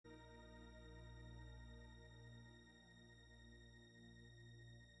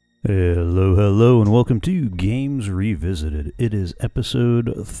Hello, hello, and welcome to Games Revisited. It is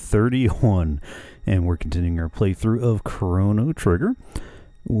episode 31, and we're continuing our playthrough of Chrono Trigger.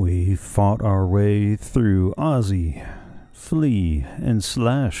 We fought our way through Ozzy, Flea, and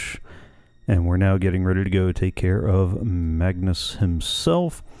Slash, and we're now getting ready to go take care of Magus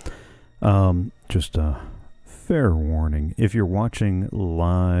himself. Just a fair warning, if you're watching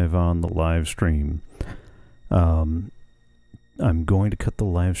live on the live stream, I'm going to cut the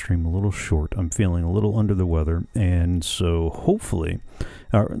live stream a little short. I'm feeling a little under the weather, and so hopefully,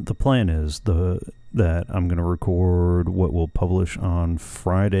 the plan is that I'm going to record what we'll publish on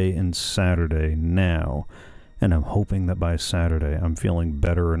Friday and Saturday now, and I'm hoping that by Saturday I'm feeling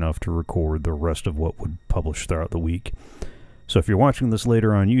better enough to record the rest of what would publish throughout the week. So if you're watching this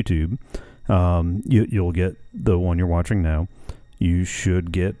later on YouTube, you'll get the one you're watching now. You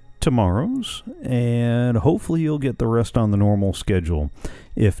should get tomorrow's, and hopefully you'll get the rest on the normal schedule.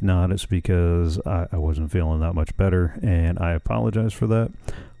 If not, it's because I wasn't feeling that much better, and I apologize for that.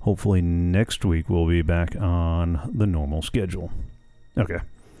 Hopefully next week we'll be back on the normal schedule. Okay.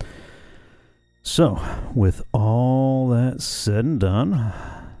 So, with all that said and done,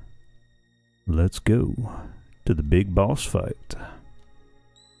 let's go to the big boss fight.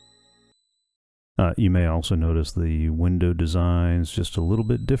 You may also notice the window design's just a little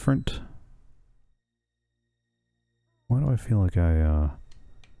bit different. Why do I feel like I,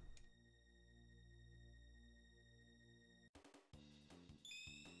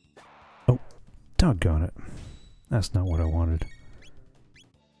 Oh, doggone it. That's not what I wanted.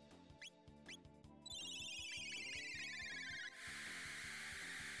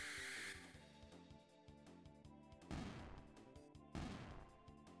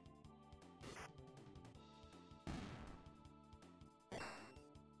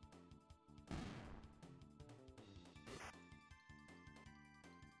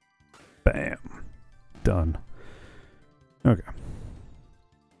 Bam. Done. Okay.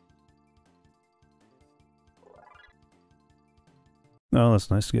 Oh,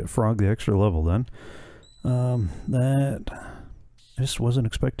 that's nice to get Frog the extra level then. That... I just wasn't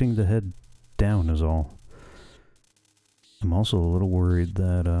expecting to head down is all. I'm also a little worried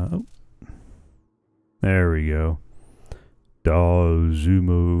that, oh. There we go. Da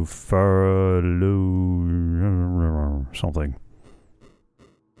Zumo Faralo... something.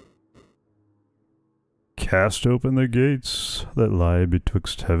 Cast open the gates that lie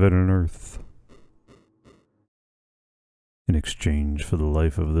betwixt heaven and earth, in exchange for the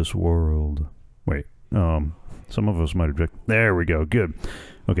life of this world. Wait, some of us might object. There we go, good.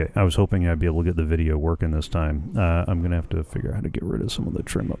 Okay, I was hoping I'd be able to get the video working this time. I'm gonna have to figure out how to get rid of some of the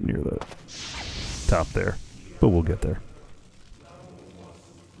trim up near the top there, but we'll get there.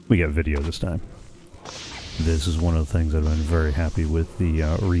 We got video this time. This is one of the things I've been very happy with the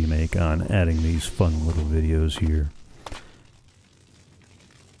remake on, adding these fun little videos here.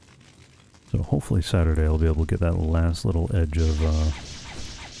 So hopefully Saturday I'll be able to get that last little edge of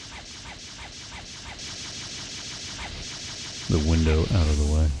the window out of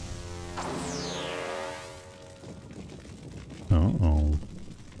the way. Uh-oh.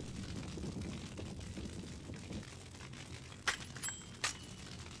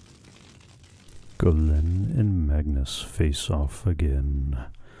 Glenn and Magus face off again.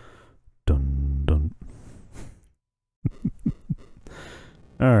 Dun dun.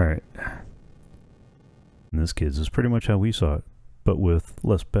 Alright. In this case, is pretty much how we saw it, but with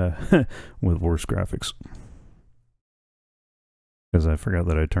less bad, with worse graphics. Because I forgot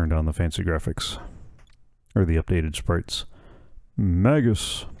that I turned on the fancy graphics. Or the updated sprites.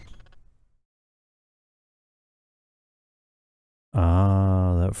 Magus.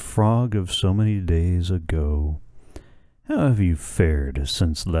 Ah, that frog of so many days ago. How have you fared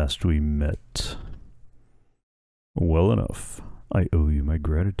since last we met? Well enough. I owe you my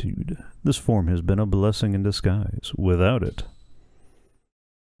gratitude. This form has been a blessing in disguise. Without it,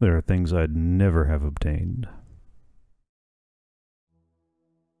 there are things I'd never have obtained.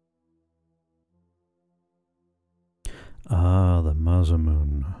 Ah, the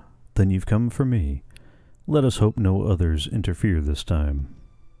Mazamoon. Then you've come for me. Let us hope no others interfere this time.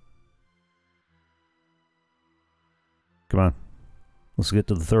 Come on. Let's get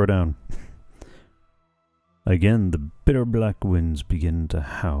to the throwdown. Again, the bitter black winds begin to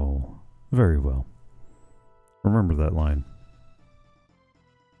howl. Very well. Remember that line.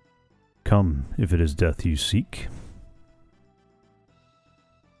 Come, if it is death you seek.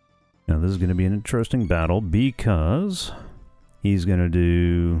 Now this is going to be an interesting battle because he's going to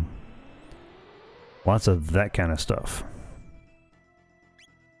do lots of that kind of stuff.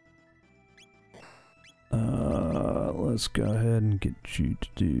 let's go ahead and get you to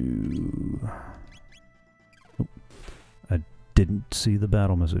do... Oh, I didn't see the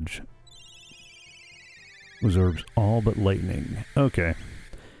battle message. Absorbs all but lightning. Okay.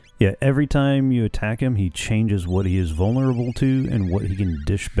 Yeah, every time you attack him, he changes what he is vulnerable to and what he can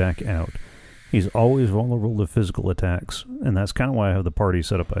dish back out. He's always vulnerable to physical attacks, and that's kind of why I have the party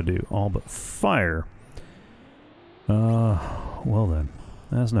set up I do. All but fire. Well then.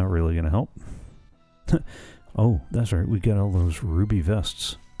 That's not really going to help. Oh, that's right. We got all those ruby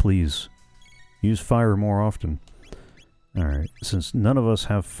vests. Please, use fire more often. Alright, since none of us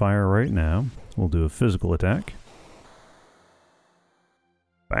have fire right now, we'll do a physical attack.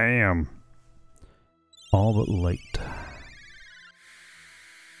 Bam! All but light.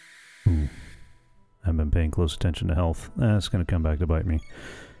 Ooh. I've been paying close attention to health. That's going to come back to bite me.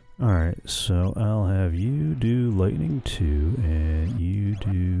 Alright, so I'll have you do lightning 2, and you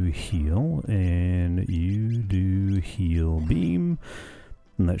do heal, and you do heal beam.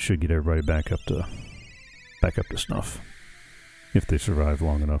 And that should get everybody back up to snuff. If they survive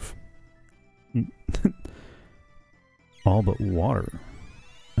long enough. All but water.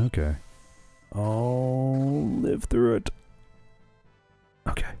 Okay. I'll live through it.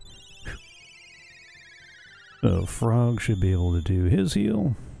 Okay. So Frog should be able to do his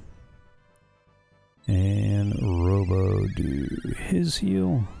heal. And Robo do his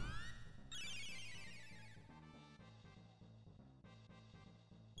heal.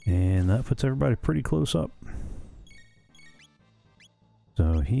 And that puts everybody pretty close up.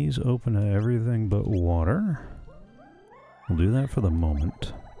 So he's open to everything but water. We'll do that for the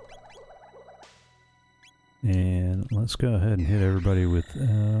moment. And let's go ahead and hit everybody with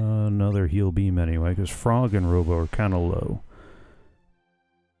another heal beam anyway, because Frog and Robo are kind of low.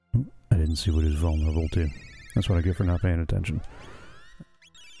 I didn't see what he's vulnerable to. That's what I get for not paying attention.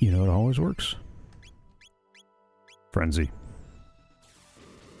 You know, it always works. Frenzy.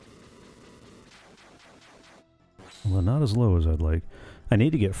 Well, not as low as I'd like. I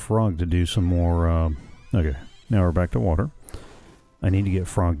need to get Frog to do some more... okay, now we're back to water. I need to get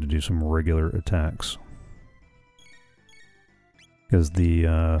Frog to do some regular attacks. Because the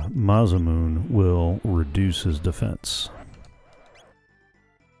Mazamoon will reduce his defense.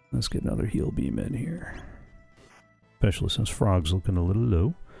 Let's get another heal beam in here. Especially since Frog's looking a little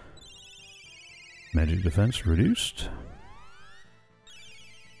low. Magic defense reduced.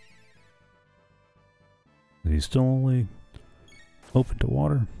 He's still only open to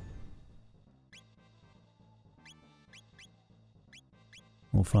water.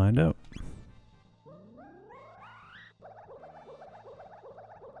 We'll find out.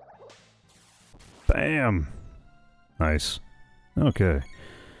 Bam! Nice. Okay.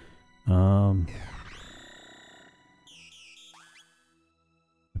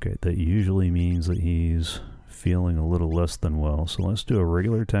 Okay, that usually means that he's feeling a little less than well. So let's do a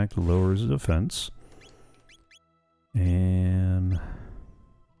regular attack to lower his defense. And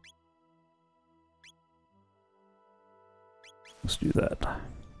let's do that.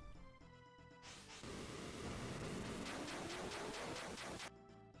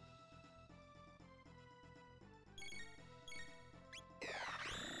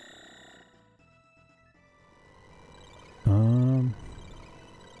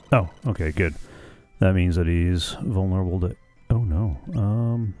 Oh, okay, good. That means that he's vulnerable to... Oh no.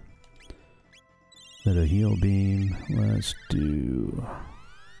 That a heal beam. Let's do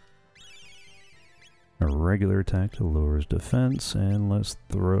a regular attack to lower his defense, and let's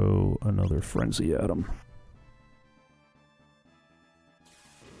throw another frenzy at him.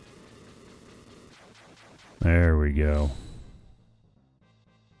 There we go.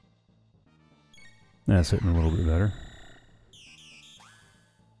 That's hitting a little bit better.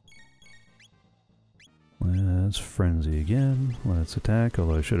 Let's frenzy again. Let's attack,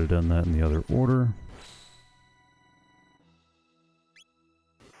 although I should have done that in the other order.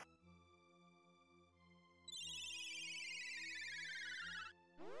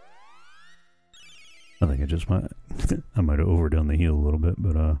 I think I just might... I might have overdone the heal a little bit,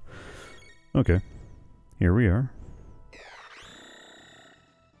 but okay. Here we are.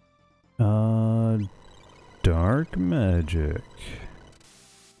 Dark magic.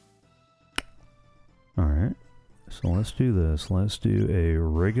 Alright, so let's do this. Let's do a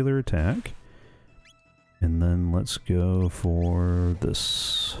regular attack. And then let's go for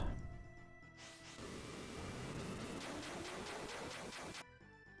this.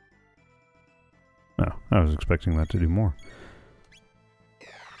 Oh, I was expecting that to do more.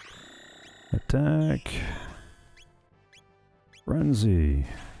 Attack. Frenzy.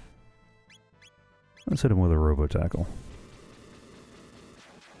 Let's hit him with a Robo Tackle.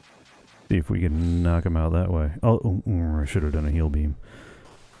 See if we can knock him out that way. Oh, I should have done a heal beam.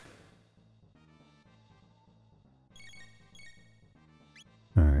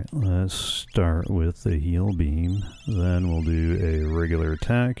 Alright, let's start with the heal beam. Then we'll do a regular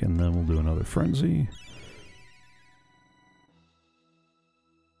attack, and then we'll do another frenzy.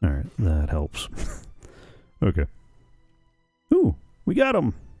 Alright, that helps. Okay. Ooh, we got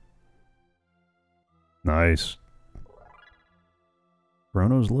him! Nice.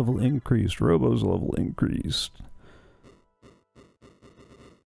 Chrono's level increased. Robo's level increased.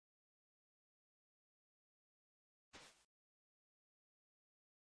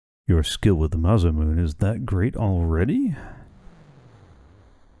 Your skill with the Mazamoon is that great already?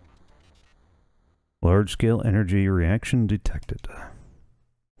 Large-scale energy reaction detected.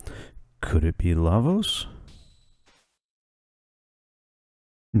 Could it be Lavos?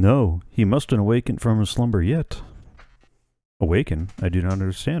 No, he mustn't awaken from his slumber yet. Awaken? I do not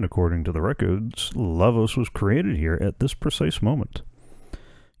understand. According to the records, Lavos was created here at this precise moment.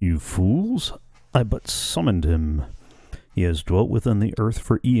 You fools! I but summoned him. He has dwelt within the earth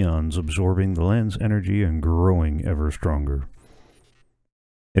for eons, absorbing the land's energy and growing ever stronger.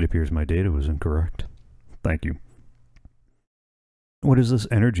 It appears my data was incorrect. Thank you. What is this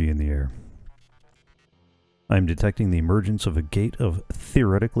energy in the air? I am detecting the emergence of a gate of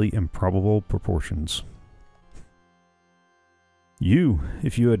theoretically improbable proportions. You,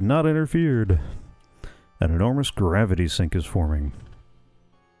 if you had not interfered. An enormous gravity sink is forming.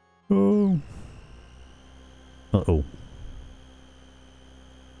 Oh. Uh-oh.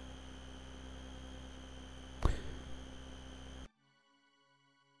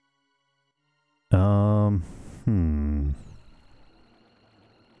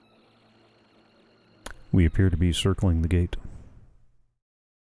 We appear to be circling the gate.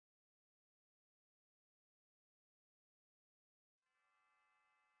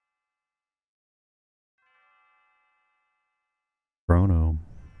 Chrono.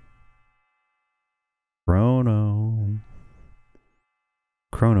 Chrono.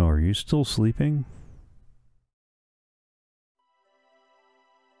 Chrono, are you still sleeping?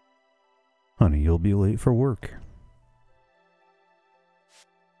 Honey, you'll be late for work.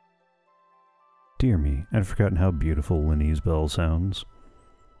 Dear me, I'd forgotten how beautiful Linny's bell sounds.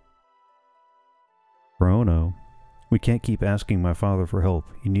 Chrono, we can't keep asking my father for help.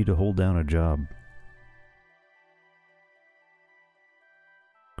 You need to hold down a job.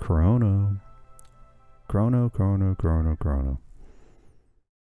 Chrono. Chrono, Chrono, Chrono, Chrono.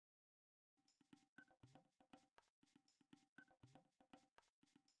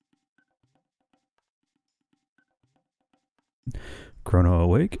 Chrono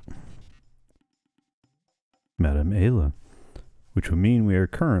awake? Madame Ayla, which would mean we are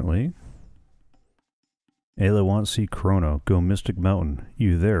currently... Ayla wants to see Chrono. Go Mystic Mountain.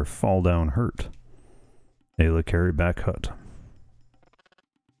 You there, fall down hurt. Ayla carry back hut.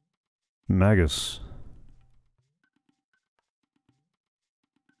 Magus.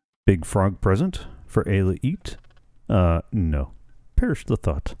 Big frog present? For Ayla eat? No. Perish the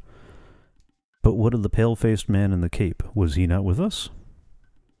thought. But what of the pale-faced man in the cape? Was he not with us?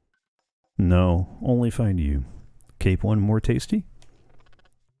 No, only find you. Cape one more tasty?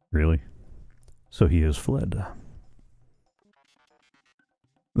 Really? So he has fled.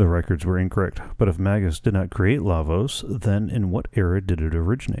 The records were incorrect, but if Magus did not create Lavos, then in what era did it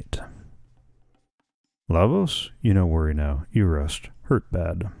originate? Lavos? You no worry now. You rest. Hurt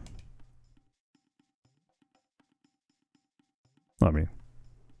bad. I mean,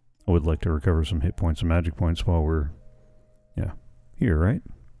 I would like to recover some hit points and magic points while we're, here, right?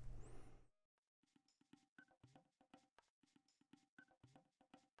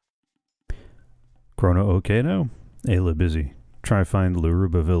 Chrono okay now? Ayla busy. Try find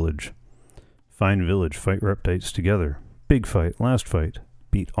Laruba village. Find village, fight reptites together. Big fight, last fight.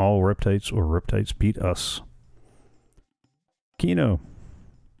 Beat all reptites or reptites beat us. Kino.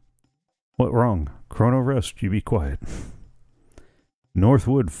 What wrong? Chrono rest, you be quiet.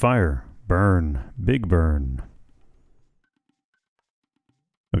 Northwood fire. Burn. Big burn.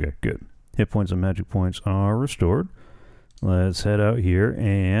 Okay, good. Hit points and magic points are restored. Let's head out here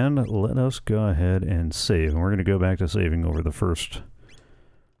and let us go ahead and save. And we're going to go back to saving over the first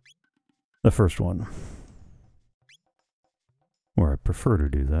one. Or I prefer to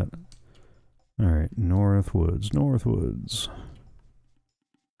do that. Alright, Northwoods, Northwoods.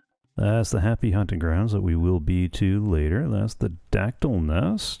 That's the happy hunting grounds that we will be to later. That's the Dactyl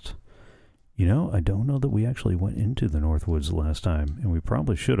Nest. You know, I don't know that we actually went into the Northwoods last time, and we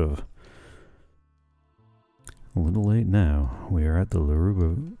probably should have. A little late now. We are at the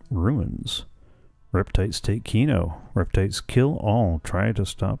Laruba ruins. Reptites take Kino. Reptites kill all. Try to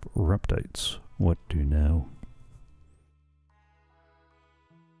stop reptites. What do now?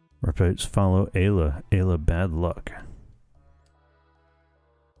 Reptites follow Ayla. Ayla bad luck.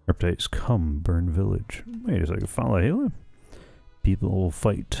 Reptites come burn village. Wait a second, follow Ayla? People will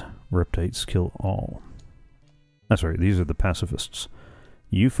fight. Reptites kill all. That's right, these are the pacifists.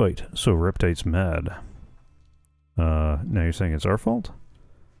 You fight, so reptites mad. Now you're saying it's our fault?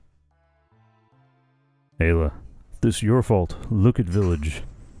 Ayla, this is your fault. Look at village.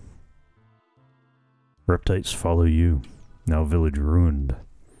 Reptites follow you. Now village ruined.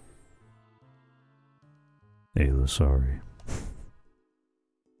 Ayla, sorry.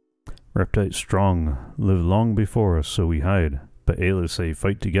 Reptites strong. Live long before us, so we hide. But Ayla say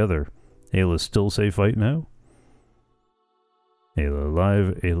fight together. Ayla still say fight now? Ayla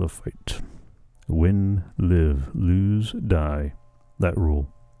alive, Ayla fight. Win, live, lose, die. That rule.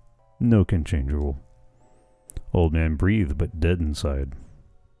 No can change rule. Old man breathe, but dead inside.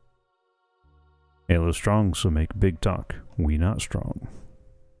 Ayla strong, so make big talk. We not strong.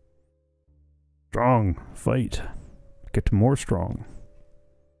 Strong, fight. Get more strong.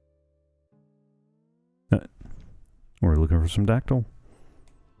 We're looking for some dactyl.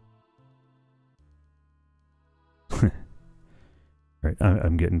 Right,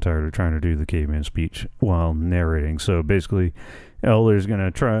 I'm getting tired of trying to do the caveman speech while narrating. So basically, Elder's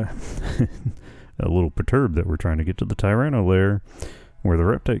gonna try a little perturbed that we're trying to get to the Tyranno lair, where the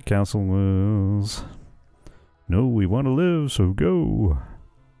Reptite Castle was. No, we want to live, so go.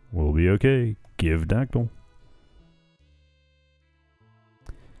 We'll be okay. Give dactyl.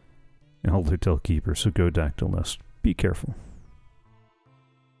 Elder tell keeper, so go dactyl nest. Be careful.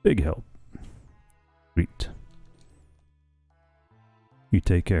 Big help. Sweet. You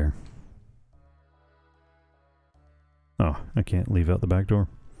take care. Oh, I can't leave out the back door.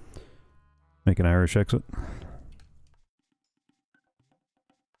 Make an Irish exit.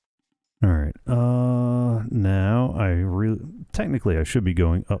 Alright, now technically I should be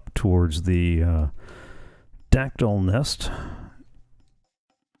going up towards the dactyl nest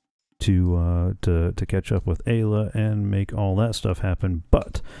to catch up with Ayla and make all that stuff happen,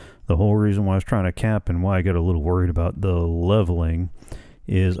 but the whole reason why I was trying to cap and why I got a little worried about the leveling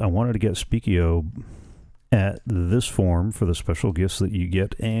is I wanted to get Spekkio at this form for the special gifts that you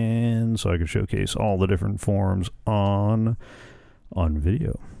get, and so I could showcase all the different forms on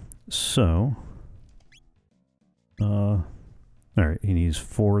video. So, alright, he needs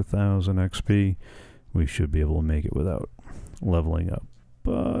 4,000 XP. We should be able to make it without leveling up,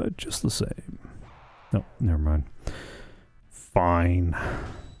 but just the same. No, never mind. Fine.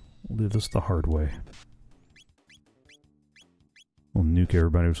 We'll do this the hard way. We'll nuke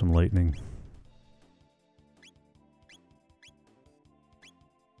everybody with some lightning.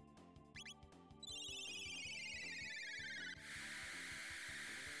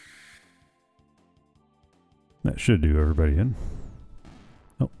 That should do everybody in.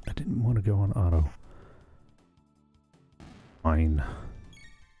 Oh, I didn't want to go on auto. Fine.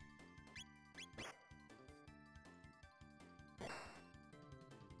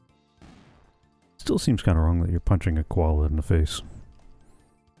 Still seems kind of wrong that you're punching a koala in the face.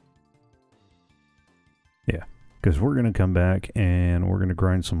 Yeah, because we're going to come back and we're going to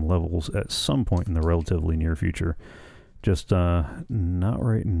grind some levels at some point in the relatively near future. Just not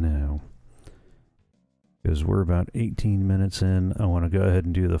right now. Because we're about 18 minutes in. I want to go ahead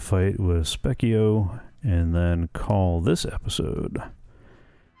and do the fight with Spekkio and then call this episode.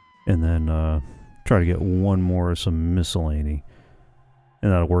 And then try to get one more of some miscellany.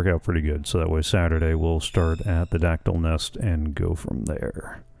 And that'll work out pretty good. So that way Saturday we'll start at the dactyl nest and go from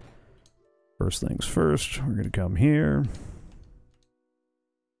there. First things first, we're going to come here.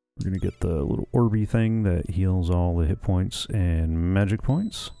 We're going to get the little orby thing that heals all the hit points and magic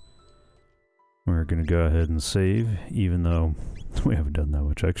points. We're going to go ahead and save, even though we haven't done that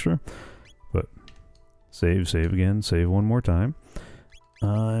much extra. But save, save again, save one more time.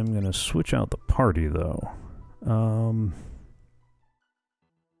 I'm going to switch out the party, though.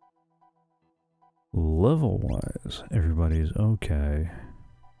 Level-wise, everybody's okay.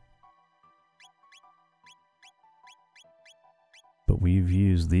 But we've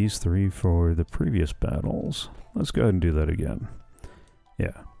used these three for the previous battles. Let's go ahead and do that again.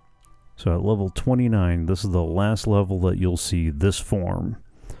 Yeah. So at level 29, this is the last level that you'll see this form.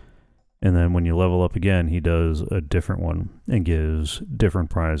 And then when you level up again, he does a different one and gives different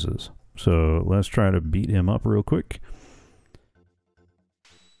prizes. So let's try to beat him up real quick.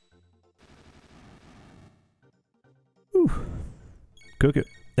 Whew. Cook it.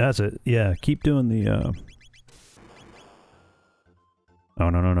 That's it. Yeah, keep doing the... Oh,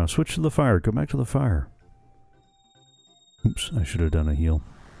 no, no, no. Switch to the fire. Go back to the fire. Oops, I should have done a heal.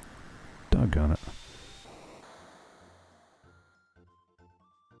 Doggone it.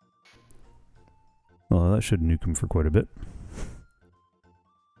 Well, that should nuke him for quite a bit.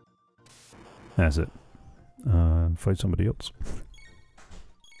 That's it. Fight somebody else.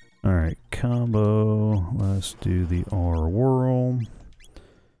 Alright, combo. Let's do the R whirl.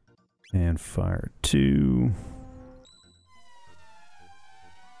 And fire 2.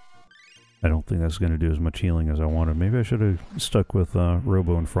 I don't think that's going to do as much healing as I wanted. Maybe I should have stuck with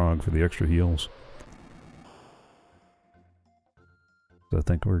Robo and Frog for the extra heals. So I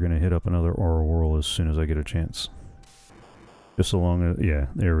think we're going to hit up another R whirl as soon as I get a chance. Just so long as... yeah,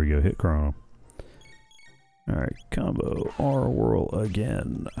 there we go. Hit Chrono. Alright, combo. R whirl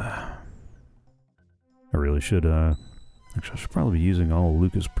again. I really should... actually, I should probably be using all of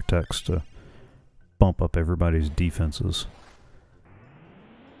Lucas Protects to bump up everybody's defenses.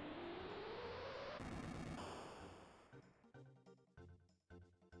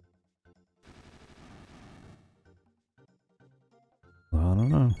 I don't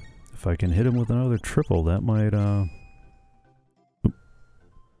know. If I can hit him with another triple, that might, Oop.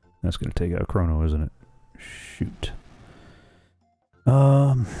 That's going to take out Chrono, isn't it? Shoot.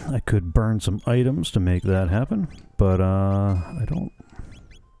 I could burn some items to make that happen, but, I don't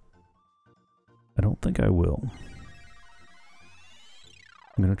think I will.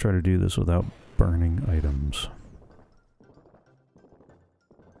 I'm going to try to do this without burning items.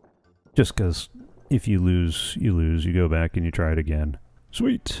 Just because if you lose, you lose. You go back and you try it again.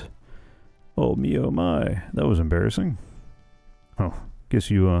 Sweet! Oh me, oh my. That was embarrassing. Oh,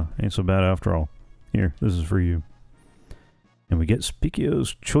 guess you ain't so bad after all. Here, this is for you. And we get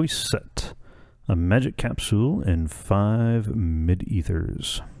Spekkio's Choice Set. A magic capsule and 5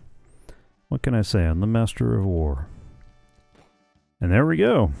 mid-ethers. What can I say? I'm the master of war. And there we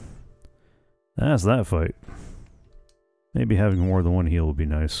go. That's that fight. Maybe having more than one heal would be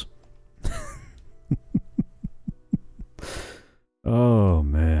nice. Oh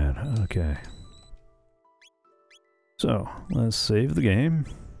man, okay. So, let's save the game.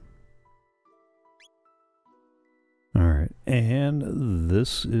 Alright, and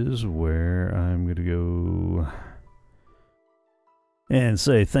this is where I'm going to go and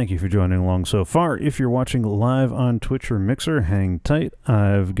say thank you for joining along so far. If you're watching live on Twitch or Mixer, hang tight.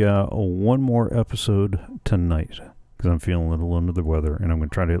 I've got one more episode tonight because I'm feeling a little under the weather, and I'm going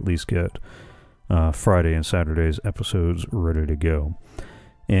to try to at least get Friday and Saturday's episodes ready to go.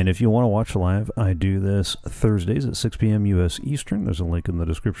 And if you want to watch live, I do this Thursdays at 6 p.m. U.S. Eastern. There's a link in the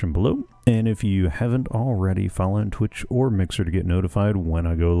description below. And if you haven't already, follow on Twitch or Mixer to get notified when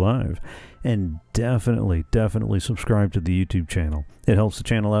I go live. And definitely subscribe to the YouTube channel. It helps the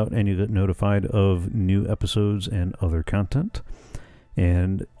channel out, and you get notified of new episodes and other content.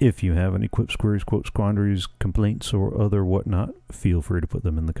 And if you have any quips, queries, quotes, quandaries, complaints, or other whatnot, feel free to put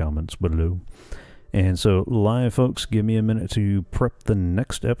them in the comments below. And so, live folks, give me a minute to prep the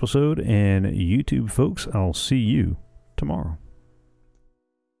next episode, and YouTube folks, I'll see you tomorrow.